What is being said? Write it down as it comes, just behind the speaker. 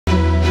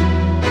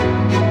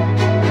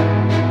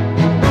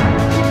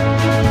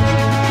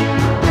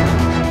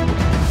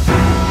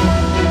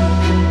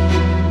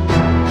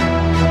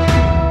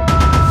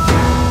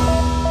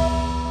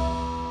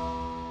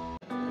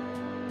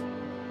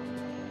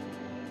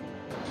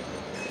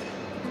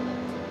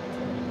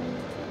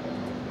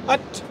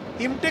At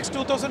IMTEX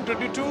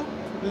 2022,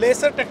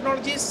 Laser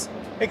Technologies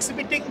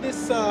exhibiting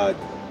this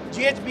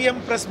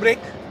GHBM Press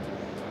Brake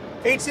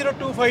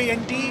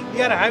 8025NT.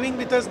 We are having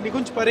with us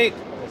Nikunj Parekh.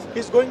 He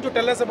is going to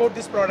tell us about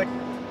this product.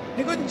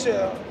 Nikunj,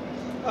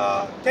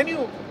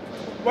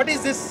 what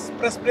is this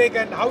press brake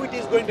and how it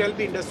is going to help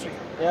the industry?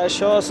 Yeah,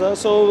 sure, sir.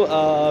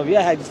 So we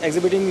are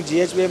exhibiting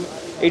GHBM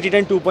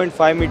 8010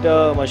 2.5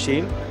 meter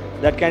machine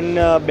that can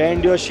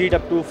bend your sheet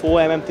up to 4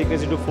 mm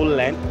thickness into full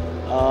length.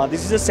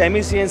 This is a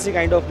semi-CNC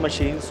kind of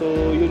machine,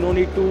 so you no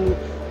need to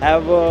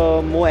have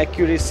more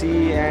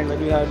accuracy, and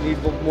when you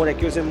need more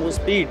accuracy and more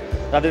speed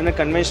rather than a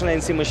conventional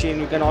NC machine,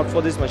 you can opt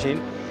for this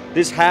machine.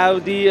 This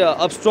have the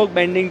upstroke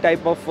bending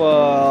type of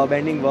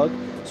bending work,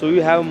 so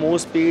you have more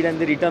speed and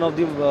the return of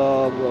the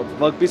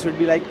workpiece will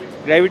be like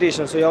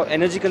gravitation, so your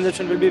energy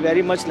consumption will be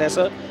very much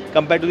lesser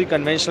compared to the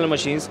conventional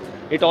machines.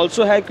 It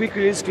also has quick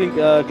release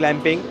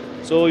clamping,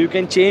 so you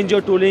can change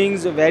your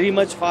toolings very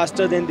much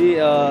faster than the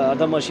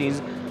other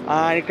machines,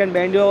 and it can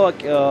bend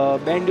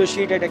your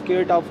sheet at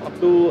accurate of up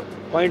to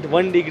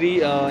 0.1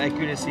 degree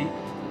accuracy.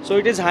 So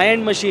it is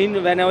high-end machine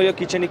whenever your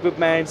kitchen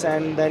equipments,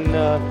 and then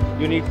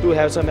you need to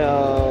have some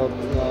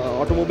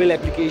automobile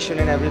application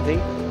and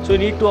everything. So you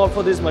need to opt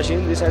for this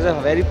machine. This has a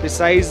very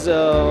precise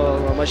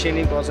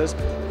machining process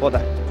for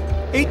that.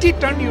 80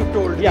 ton you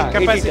told, yeah,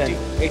 capacity.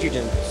 80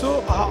 ton. So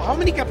how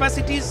many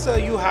capacities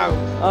you have?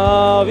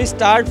 We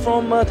start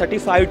from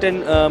 35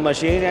 ton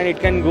machine, and it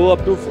can go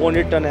up to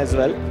 400 ton as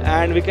well.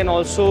 And we can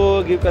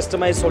also give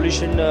customized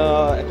solution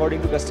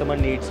according to customer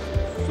needs.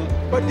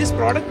 But this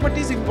product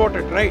is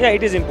imported, right? Yeah,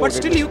 it is imported. But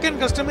still you can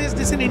customize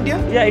this in India?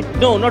 Yeah,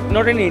 no,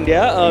 not in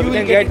India. We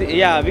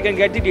can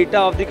get the data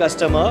of the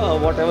customer,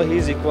 whatever he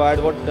is required,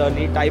 what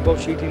type of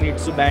sheet he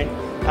needs to bend,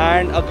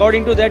 and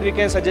according to that we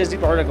can suggest the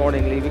product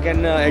accordingly. We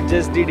can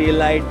adjust the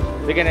daylight,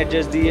 we can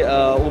adjust the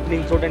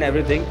opening throat and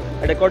everything,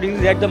 and according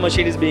to that the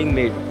machine is being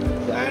made.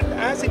 And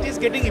as it is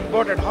getting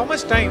imported, how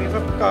much time, if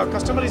a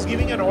customer is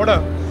giving an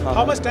order,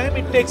 how much time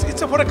it takes?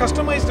 It's for a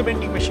customized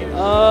bending machine.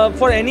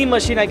 For any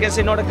machine, I can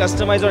say, not a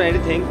customized or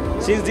anything,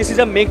 since this is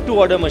a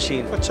make-to-order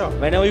machine. Achha.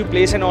 Whenever you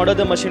place an order,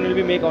 the machine will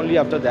be made only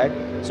after that.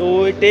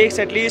 So it takes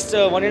at least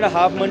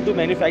 1.5 months to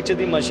manufacture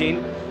the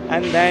machine,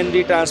 and then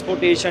the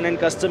transportation and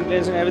custom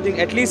clearance and everything.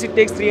 At least it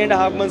takes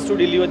 3.5 months to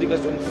deliver the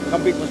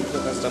complete machine to the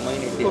customer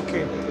in India.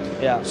 Okay.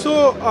 Yeah.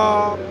 So,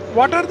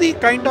 what are the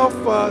kind of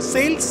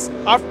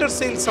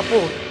after-sales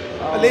support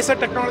Laser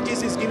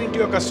Technologies is giving to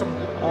your customer?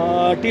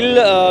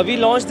 Till we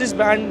launched this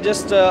brand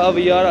just a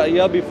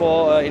year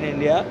before in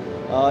India.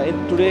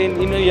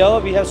 In a year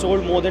we have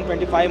sold more than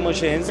 25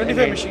 machines.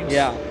 25 machines.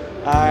 Yeah.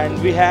 And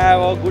we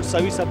have a good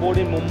service support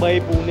in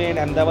Mumbai, Pune and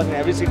Ahmedabad, in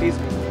every cities.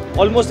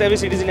 Almost every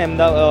city in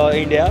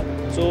India.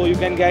 So you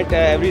can get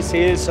every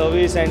sales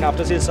service and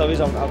after sales service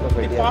out of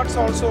it. The parts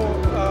also.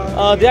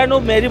 There are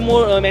many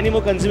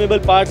more consumable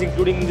parts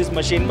including in this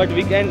machine, but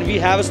we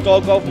have a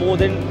stock of more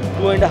than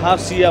 2.5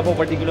 CR for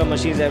particular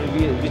machines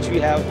which we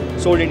have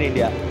sold in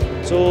India.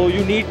 So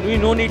we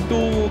no need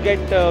to get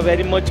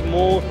very much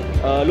more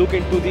look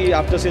into the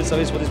after sales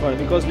service for this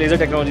product, because Laser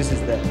Technologies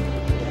is there.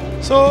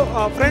 So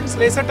friends,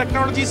 Laser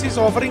Technologies is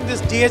offering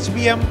this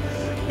GHBM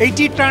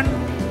 80 ton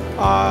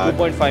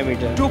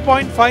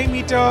 2.5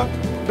 meter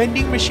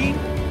bending machine,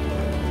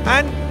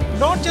 and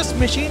not just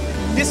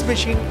this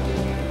machine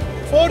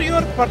for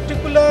your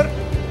particular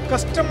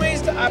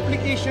customized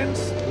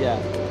applications. Yeah,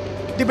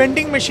 the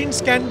bending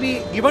machines can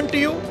be given to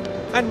you,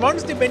 and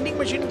once the bending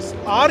machines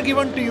are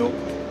given to you,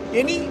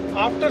 any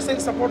after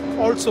sales support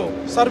also,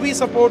 service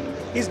support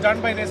is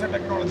done by Laser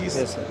Technologies.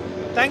 Yes, sir.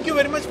 Thank you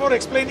very much for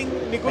explaining,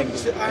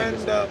 Nikunj, and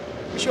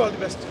wish you all the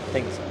best.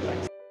 Thank you, sir.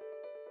 Thanks.